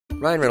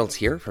Ryan Reynolds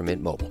here from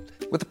Mint Mobile.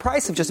 With the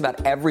price of just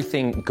about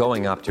everything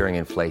going up during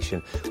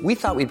inflation, we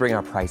thought we'd bring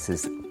our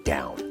prices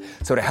down.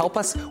 So to help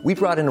us, we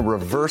brought in a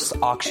reverse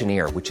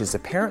auctioneer, which is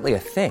apparently a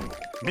thing.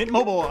 Mint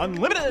Mobile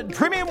Unlimited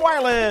Premium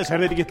Wireless. How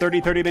to get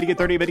 30, 30, bit to get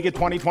 30, bit to get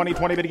 20, 20,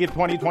 20, bit to get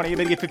 20, 20,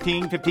 bit to get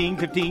 15, 15,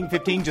 15,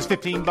 15, just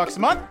 $15 a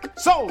month?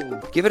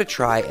 Sold! Give it a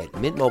try at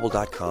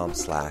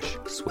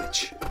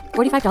mintmobile.com/switch.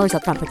 $45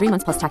 up front for 3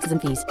 months plus taxes and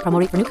fees. Promo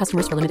rate for new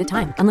customers for limited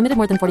time. Unlimited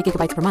more than 40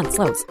 gigabytes per month.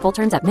 Slows full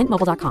terms at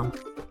mintmobile.com.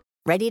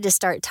 Ready to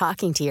start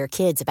talking to your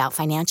kids about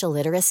financial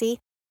literacy?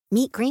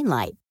 Meet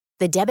Greenlight,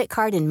 the debit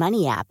card and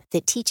money app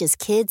that teaches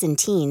kids and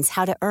teens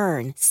how to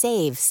earn,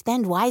 save,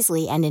 spend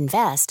wisely, and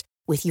invest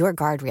with your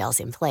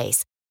guardrails in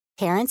place.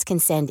 Parents can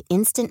send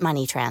instant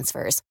money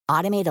transfers,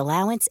 automate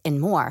allowance,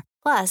 and more.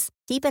 Plus,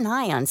 keep an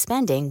eye on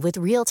spending with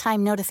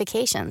real-time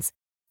notifications.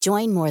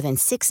 Join more than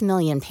 6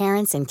 million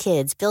parents and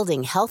kids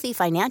building healthy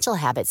financial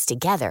habits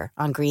together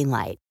on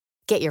Greenlight.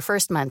 Get your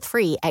first month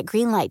free at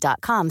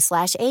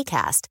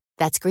greenlight.com/ACAST.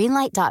 That's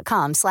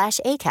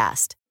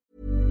greenlight.com/ACAST.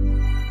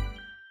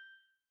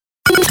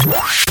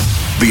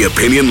 The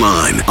Opinion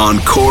Line on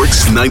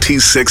Cork's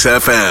 96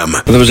 FM.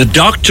 There was a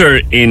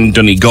doctor in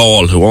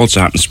Donegal who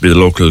also happens to be the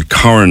local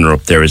coroner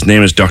up there. His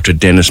name is Dr.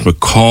 Dennis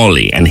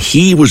McCauley, and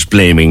he was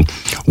blaming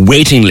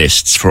waiting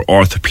lists for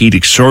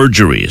orthopaedic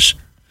surgeries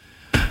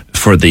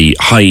for the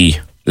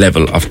high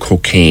level of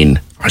codeine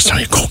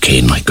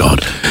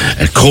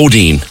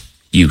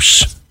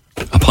use.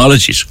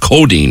 Apologies,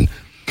 codeine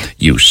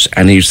use.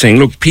 And he was saying,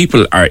 look,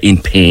 people are in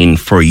pain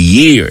for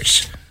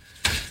years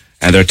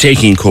and they're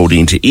taking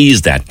codeine to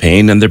ease that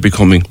pain and they're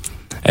becoming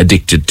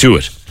addicted to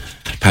it.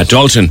 Pat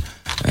Dalton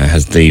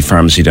has the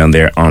pharmacy down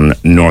there on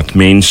North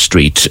Main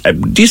Street.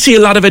 Do you see a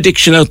lot of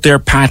addiction out there,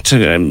 Pat?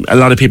 A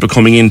lot of people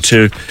coming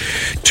into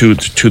to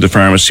the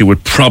pharmacy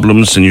with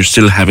problems and you're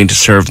still having to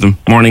serve them?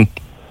 Morning.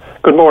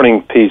 Good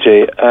morning,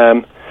 PJ.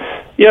 I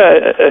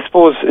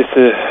suppose it's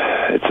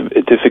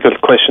a difficult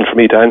question for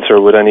me to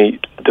answer with any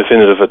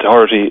definitive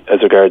authority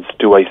as regards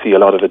do I see a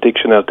lot of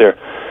addiction out there.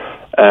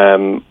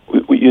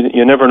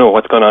 You never know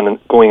what's going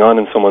on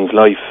in someone's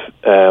life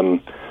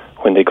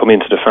when they come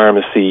into the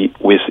pharmacy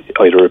with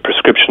either a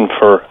prescription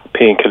for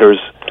painkillers,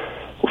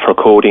 for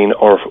codeine,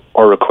 or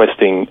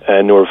requesting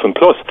Nurofen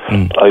Plus.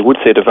 I would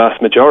say the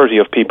vast majority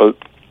of people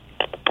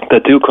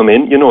that do come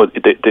in,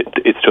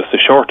 it's just a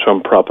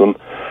short-term problem.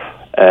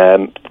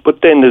 But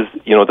then there's,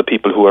 the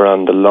people who are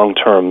on the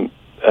long-term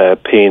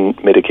pain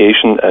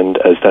medication, and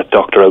as that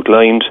doctor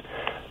outlined,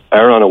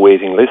 are on a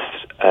waiting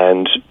list,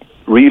 and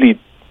really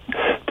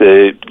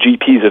the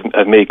GPs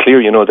have made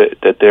clear,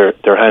 that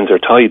their hands are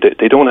tied.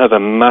 They don't have a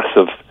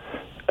massive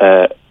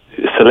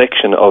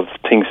selection of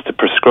things to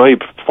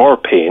prescribe for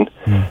pain.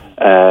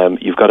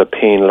 You've got a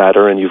pain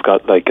ladder, and you've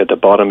got, like, at the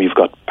bottom, you've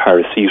got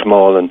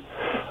paracetamol and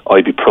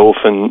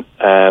ibuprofen,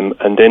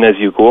 and then as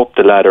you go up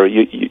the ladder,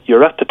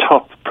 you're at the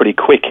top pretty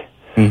quick.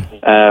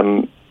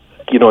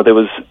 There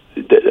was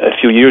a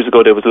few years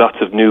ago, there was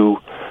lots of new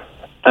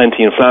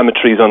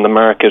anti-inflammatories on the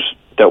market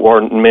that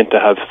weren't meant to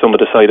have some of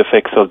the side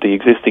effects of the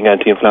existing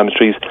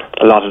anti-inflammatories.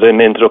 A lot of them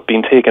ended up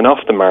being taken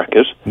off the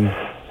market.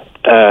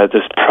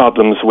 There's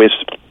problems with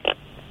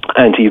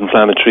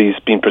anti-inflammatories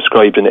being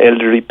prescribed in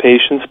elderly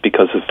patients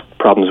because of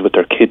problems with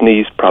their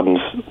kidneys,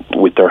 problems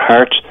with their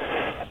heart.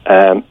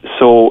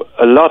 So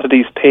a lot of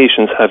these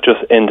patients have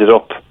just ended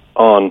up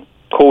on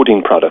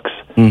codeine products.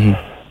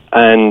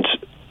 And,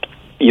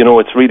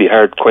 it's a really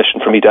hard question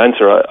for me to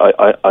answer.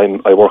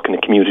 I work in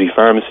a community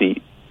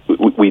pharmacy.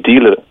 We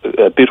deal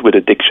a bit with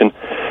addiction,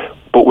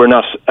 but we're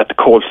not at the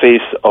cold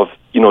face of,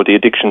 the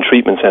addiction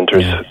treatment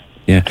centres.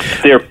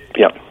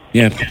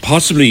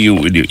 Possibly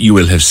you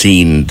will have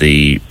seen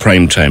the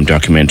primetime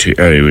documentary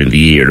earlier in the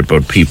year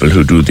about people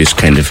who do this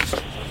kind of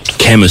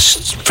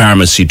chemist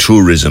pharmacy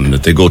tourism,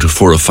 that they go to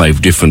 4 or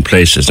 5 different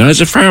places. Now,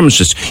 as a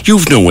pharmacist,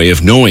 you've no way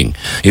of knowing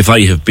if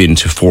I have been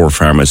to 4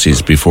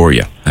 pharmacies before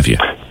you, have you?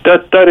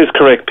 That is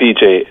correct,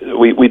 PJ.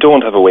 We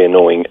don't have a way of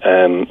knowing,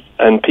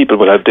 and people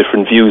will have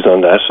different views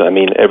on that. I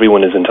mean,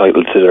 everyone is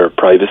entitled to their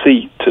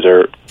privacy, to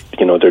their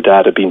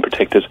data being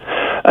protected.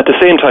 At the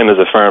same time, as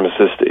a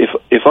pharmacist,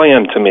 if I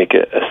am to make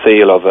a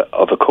sale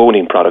of a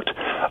codeine product,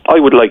 I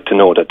would like to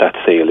know that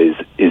sale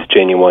is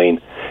genuine.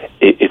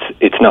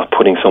 It's not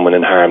putting someone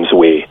in harm's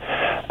way,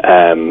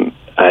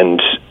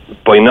 and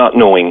by not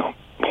knowing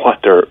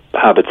what their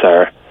habits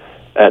are,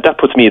 that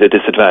puts me at a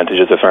disadvantage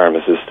as a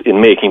pharmacist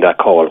in making that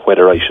call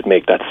whether I should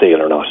make that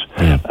sale or not.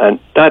 And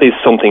that is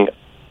something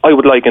I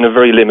would like, in a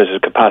very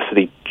limited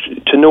capacity,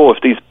 to know if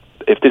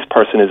this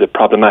person is a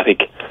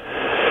problematic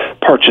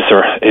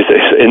purchaser, is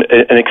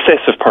an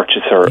excessive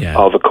purchaser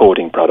of a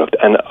codeine product.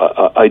 And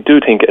I do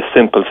think a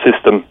simple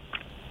system,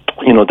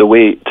 the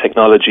way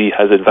technology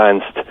has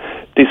advanced,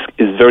 this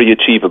is very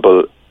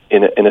achievable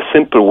in a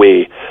simple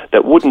way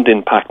that wouldn't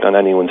impact on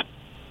anyone's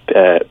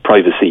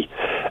privacy,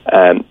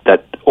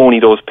 that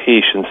only those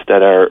patients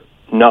that are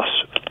not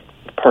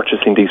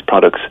purchasing these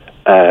products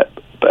as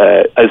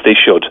they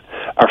should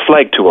are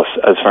flagged to us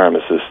as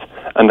pharmacists,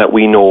 and that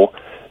we know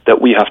that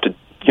we have to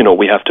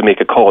we have to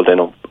make a call then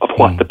of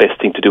what the best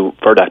thing to do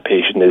for that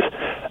patient is.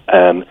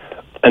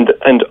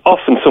 And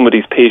often some of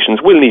these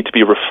patients will need to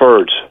be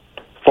referred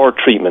for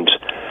treatment.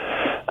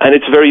 And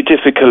it's very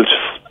difficult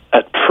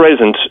at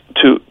present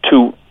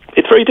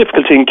it's very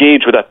difficult to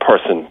engage with that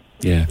person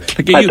at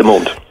the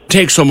moment.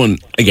 Take someone,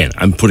 again,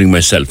 I'm putting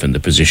myself in the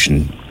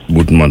position,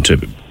 wouldn't want to...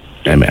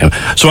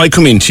 so I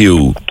come into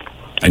you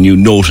and you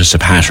notice a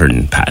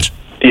pattern, Pat,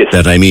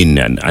 that I'm in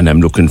and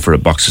I'm looking for a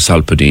box of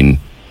Solpadeine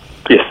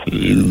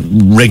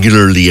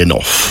regularly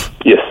enough.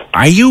 Yes.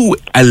 Are you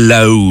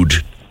allowed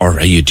or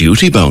are you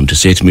duty-bound to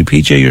say to me,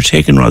 PJ, you're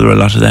taking rather a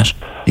lot of that?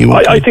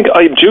 I think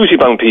I'm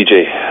duty-bound,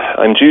 PJ.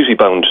 I'm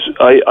duty-bound.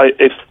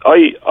 If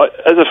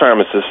as a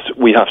pharmacist,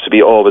 we have to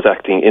be always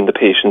acting in the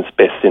patient's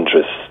best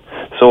interests.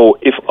 So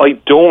if I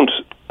don't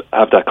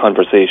have that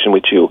conversation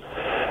with you,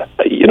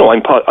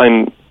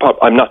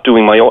 I'm not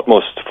doing my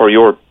utmost for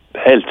your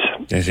health.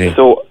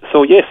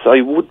 So yes,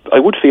 I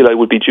would feel I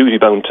would be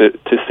duty-bound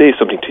to say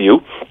something to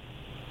you.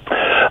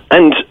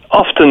 And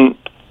often,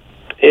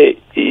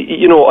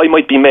 I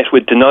might be met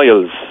with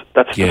denials.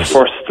 That's the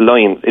first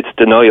line. It's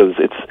denials.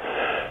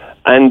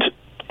 And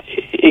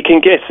it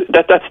can get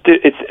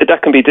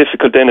that can be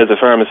difficult then as a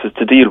pharmacist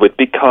to deal with,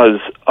 because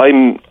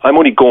I'm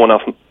only going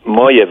off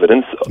my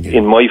evidence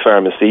in my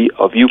pharmacy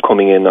of you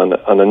coming in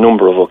on a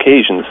number of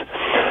occasions,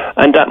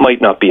 and that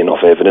might not be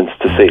enough evidence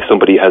to say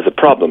somebody has a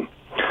problem.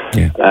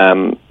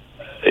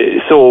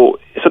 So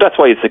that's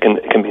why it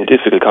can be a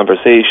difficult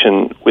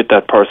conversation with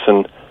that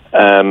person,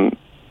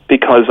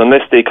 because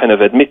unless they kind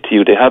of admit to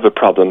you they have a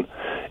problem,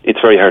 it's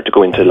very hard to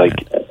go into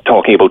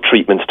talking about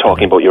treatments,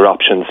 talking about your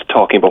options,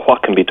 talking about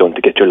what can be done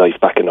to get your life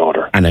back in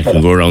order. And I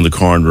can go around the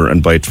corner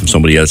and buy it from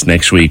somebody else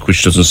next week,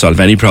 which doesn't solve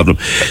any problem.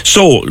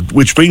 So,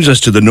 which brings us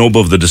to the nub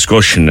of the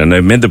discussion, and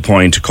I've made the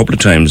point a couple of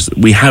times,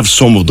 we have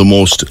some of the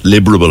most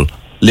liberal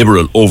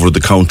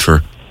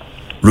over-the-counter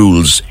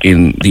rules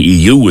in the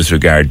EU with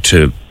regard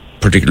to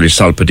particularly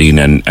Solpadeine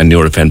and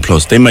Nurofen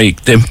Plus.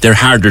 They're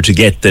harder to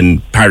get than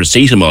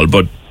paracetamol,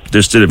 but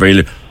they're still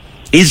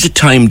Is it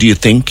time, do you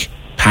think,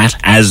 Pat,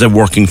 as a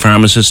working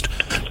pharmacist,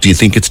 do you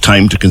think it's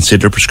time to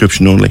consider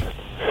prescription only?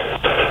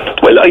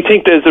 Well, I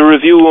think there's a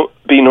review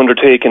being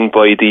undertaken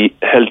by the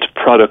Health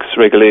Products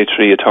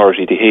Regulatory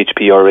Authority, the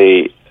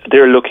HPRA.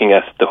 They're looking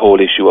at the whole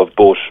issue of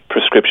both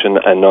prescription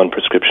and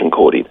non-prescription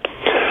coding,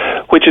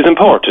 which is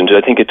important. I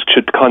think it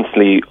should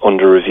constantly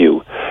under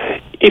review.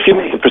 If you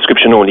make a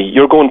prescription only,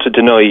 you're going to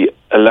deny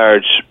a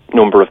large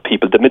number of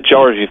people, the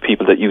majority of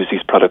people that use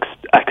these products,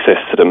 access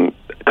to them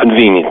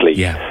conveniently.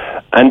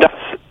 Yeah. And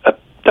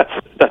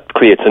that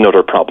creates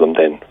another problem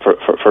then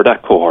for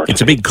that cohort.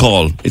 It's a big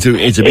call. It's a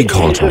big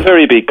call. It's a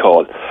very big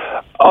call.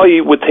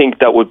 I would think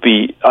that would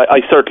be...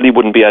 I certainly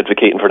wouldn't be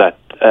advocating for that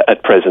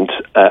at present.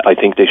 I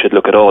think they should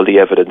look at all the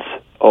evidence.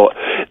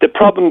 The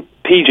problem,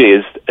 PJ,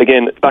 is,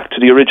 again, back to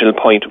the original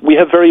point, we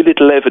have very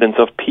little evidence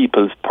of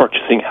people's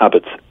purchasing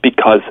habits,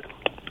 because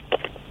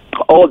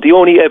the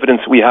only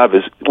evidence we have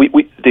is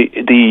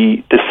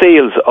the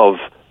sales of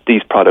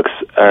these products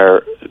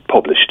are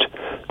published.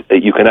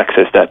 You can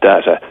access that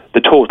data,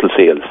 the total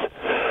sales,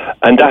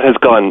 and that has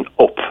gone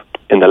up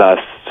in the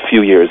last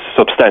few years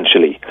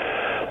substantially.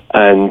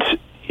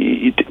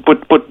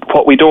 But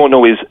what we don't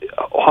know is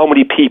how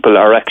many people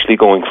are actually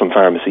going from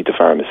pharmacy to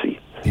pharmacy.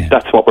 Yeah.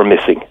 That's what we're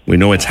missing. We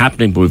know it's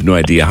happening, but we've no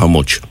idea how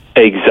much.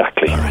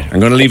 Exactly. All right. I'm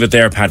going to leave it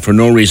there, Pat, for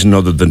no reason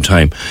other than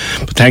time.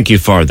 But thank you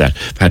for that.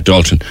 Pat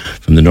Dalton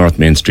from the North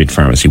Main Street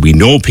Pharmacy. We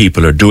know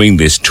people are doing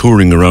this,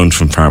 touring around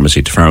from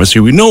pharmacy to pharmacy.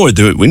 We know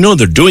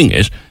they're doing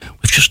it.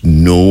 We've just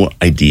no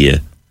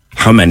idea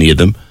how many of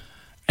them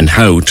and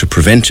how to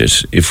prevent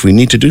it if we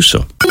need to do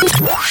so.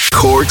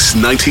 Cork's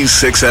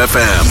 96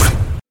 FM.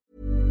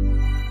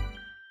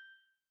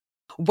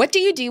 What do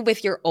you do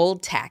with your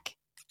old tech?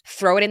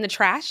 Throw it in the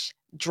trash?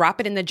 Drop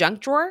it in the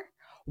junk drawer?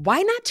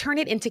 Why not turn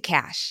it into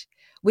cash?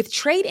 With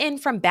Trade-In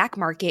from Back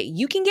Market,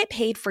 you can get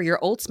paid for your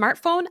old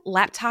smartphone,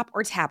 laptop,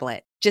 or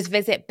tablet. Just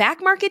visit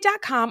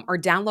backmarket.com or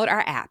download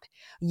our app.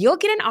 You'll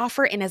get an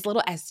offer in as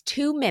little as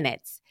 2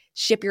 minutes.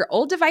 Ship your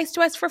old device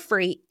to us for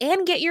free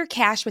and get your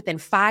cash within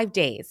 5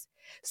 days.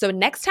 So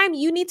next time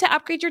you need to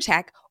upgrade your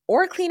tech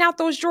or clean out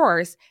those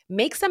drawers,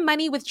 make some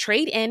money with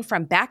Trade-In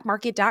from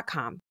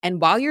backmarket.com. And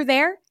while you're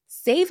there,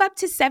 save up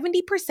to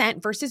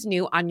 70% versus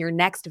new on your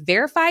next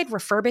verified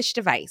refurbished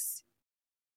device.